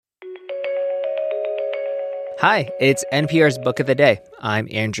Hi, it's NPR's Book of the Day. I'm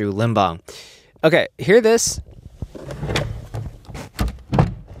Andrew Limbong. Okay, hear this?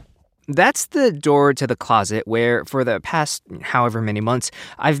 That's the door to the closet where, for the past however many months,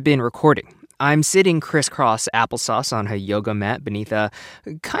 I've been recording. I'm sitting crisscross applesauce on a yoga mat beneath a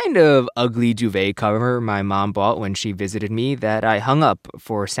kind of ugly duvet cover my mom bought when she visited me that I hung up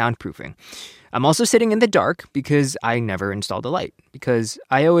for soundproofing. I'm also sitting in the dark because I never installed a light, because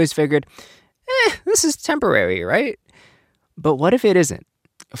I always figured, this is temporary, right? But what if it isn't?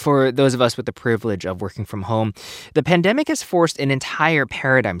 For those of us with the privilege of working from home, the pandemic has forced an entire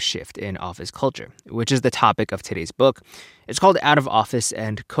paradigm shift in office culture, which is the topic of today's book. It's called Out of Office,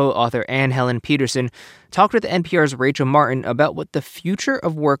 and co-author Anne Helen Petersen talked with NPR's Rachel Martin about what the future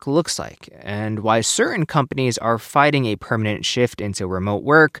of work looks like and why certain companies are fighting a permanent shift into remote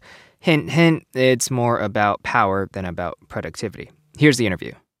work. Hint, hint, it's more about power than about productivity. Here's the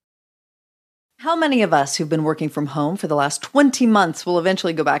interview. How many of us who've been working from home for the last 20 months will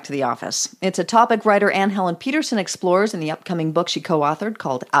eventually go back to the office? It's a topic writer Anne Helen Petersen explores in the upcoming book she co-authored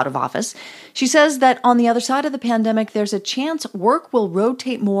called Out of Office. She says that on the other side of the pandemic, there's a chance work will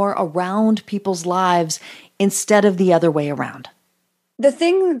rotate more around people's lives instead of the other way around. The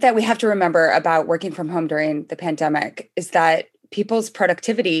thing that we have to remember about working from home during the pandemic is that people's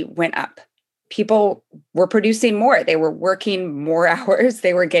productivity went up. People were producing more. They were working more hours.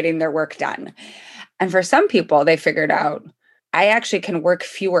 They were getting their work done. And for some people, they figured out, I actually can work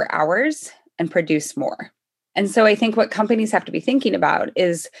fewer hours and produce more. And so I think what companies have to be thinking about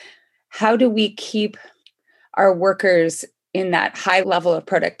is, how do we keep our workers in that high level of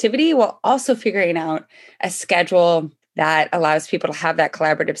productivity while also figuring out a schedule that allows people to have that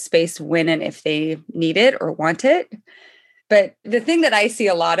collaborative space when and if they need it or want it. But the thing that I see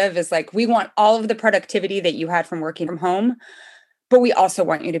a lot of is like, we want all of the productivity that you had from working from home, but we also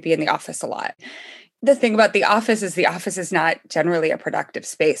want you to be in the office a lot. The thing about the office is not generally a productive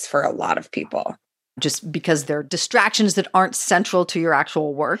space for a lot of people. Just because they're distractions that aren't central to your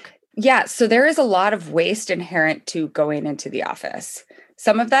actual work? Yeah, so there is a lot of waste inherent to going into the office.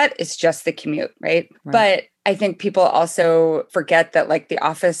 Some of that is just the commute, right? But I think people also forget that like the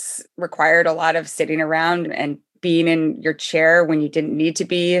office required a lot of sitting around and being in your chair when you didn't need to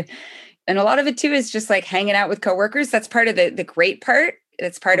be. And a lot of it too is just like hanging out with coworkers. That's part of the great part.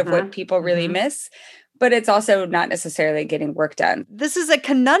 It's part of what people really miss. But it's also not necessarily getting work done. This is a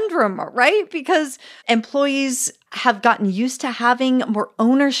conundrum, right? Because employees have gotten used to having more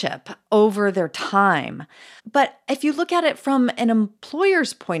ownership over their time. But if you look at it from an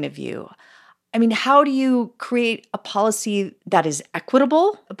employer's point of view, I mean, how do you create a policy that is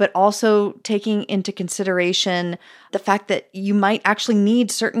equitable, but also taking into consideration the fact that you might actually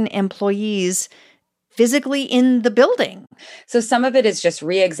need certain employees physically in the building? So some of it is just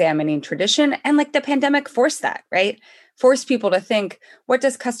re-examining tradition. And like the pandemic forced that, right? Forced people to think, what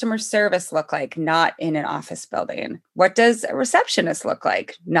does customer service look like not in an office building? What does a receptionist look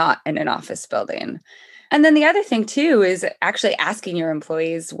like not in an office building? And then the other thing too is actually asking your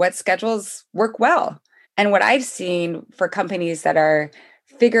employees what schedules work well. And what I've seen for companies that are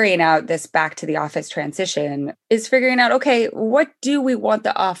figuring out this back to the office transition is figuring out, okay, what do we want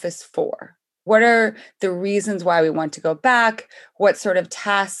the office for? What are the reasons why we want to go back? What sort of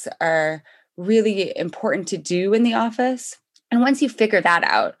tasks are really important to do in the office? And once you figure that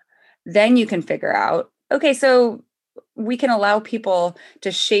out, then you can figure out, okay, so we can allow people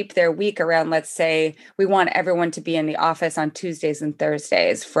to shape their week around, let's say, we want everyone to be in the office on Tuesdays and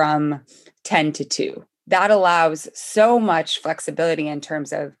Thursdays from 10 to 2. That allows so much flexibility in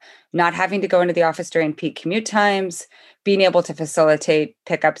terms of not having to go into the office during peak commute times, being able to facilitate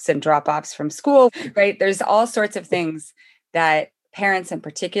pickups and drop-offs from school, right? There's all sorts of things that parents in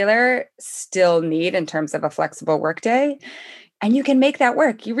particular still need in terms of a flexible workday. And you can make that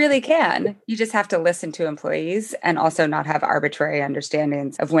work. You really can. You just have to listen to employees and also not have arbitrary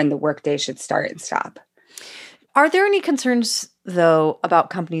understandings of when the workday should start and stop. Are there any concerns, though, about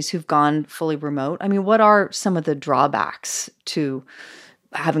companies who've gone fully remote? I mean, what are some of the drawbacks to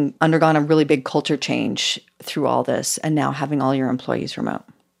having undergone a really big culture change through all this and now having all your employees remote?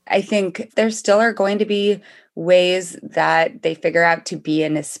 I think there still are going to be ways that they figure out to be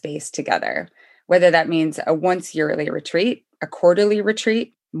in a space together, whether that means a once yearly retreat, a quarterly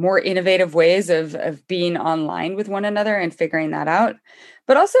retreat, more innovative ways of being online with one another and figuring that out.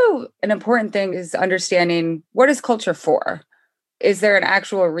 But also an important thing is understanding, what is culture for? Is there an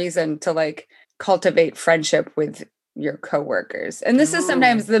actual reason to like cultivate friendship with your coworkers? And this is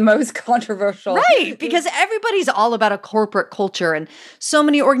sometimes the most controversial. Right, because everybody's all about a corporate culture, and so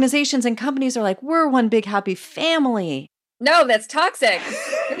many organizations and companies are like, we're one big happy family. No, that's toxic.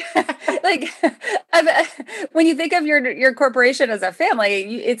 like when you think of your corporation as a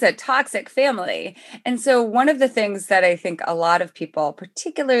family, it's a toxic family. And so one of the things that I think a lot of people,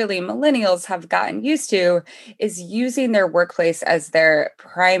 particularly millennials, have gotten used to is using their workplace as their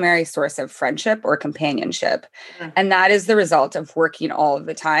primary source of friendship or companionship. And that is the result of working all of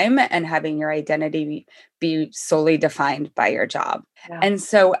the time and having your identity be solely defined by your job. Yeah. And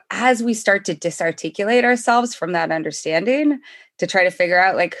so as we start to disarticulate ourselves from that understanding to try to figure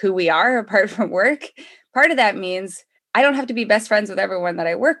out like who we are apart from work, part of that means I don't have to be best friends with everyone that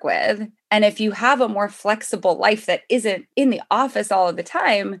I work with. And if you have a more flexible life that isn't in the office all of the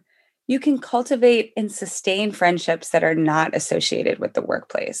time, you can cultivate and sustain friendships that are not associated with the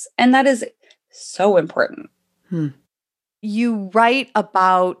workplace. And that is so important. You write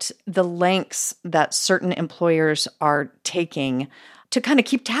about the lengths that certain employers are taking to kind of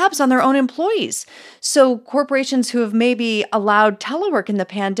keep tabs on their own employees. So corporations who have maybe allowed telework in the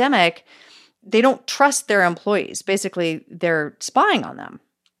pandemic, they don't trust their employees. Basically, they're spying on them.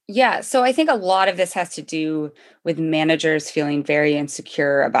 Yeah. So I think a lot of this has to do with managers feeling very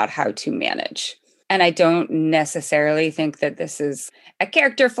insecure about how to manage. And I don't necessarily think that this is a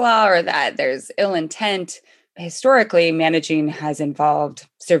character flaw or that there's ill intent. Historically, managing has involved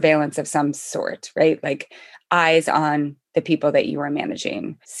surveillance of some sort, right? Like eyes on the people that you are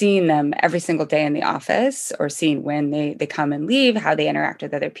managing, seeing them every single day in the office or seeing when they come and leave, how they interact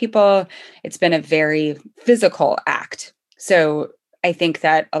with other people. It's been a very physical act. So I think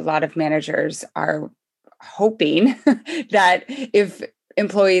that a lot of managers are hoping that if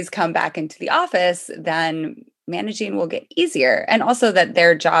employees come back into the office, then managing will get easier. And also that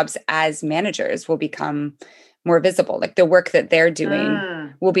their jobs as managers will become more visible. Like the work that they're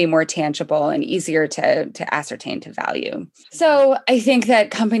doing will be more tangible and easier to ascertain, to value. So I think that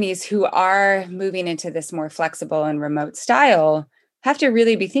companies who are moving into this more flexible and remote style have to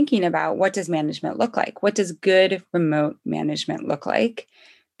really be thinking about, what does management look like? What does good remote management look like?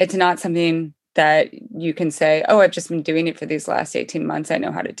 It's not something that you can say, oh, I've just been doing it for these last 18 months. I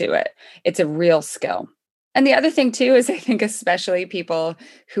know how to do it. It's a real skill. And the other thing too is I think especially people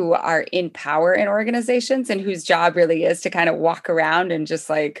who are in power in organizations and whose job really is to kind of walk around and just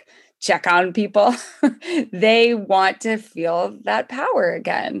like check on people, they want to feel that power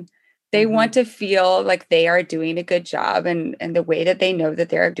again. They want to feel like they are doing a good job. And the way that they know that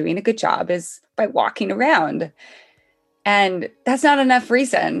they're doing a good job is by walking around. And that's not enough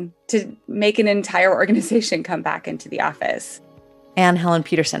reason to make an entire organization come back into the office. Anne Helen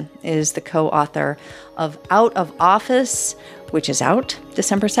Petersen is the co-author of Out of Office, which is out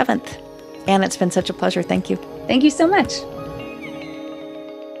December 7th. Anne, it's been such a pleasure. Thank you. Thank you so much.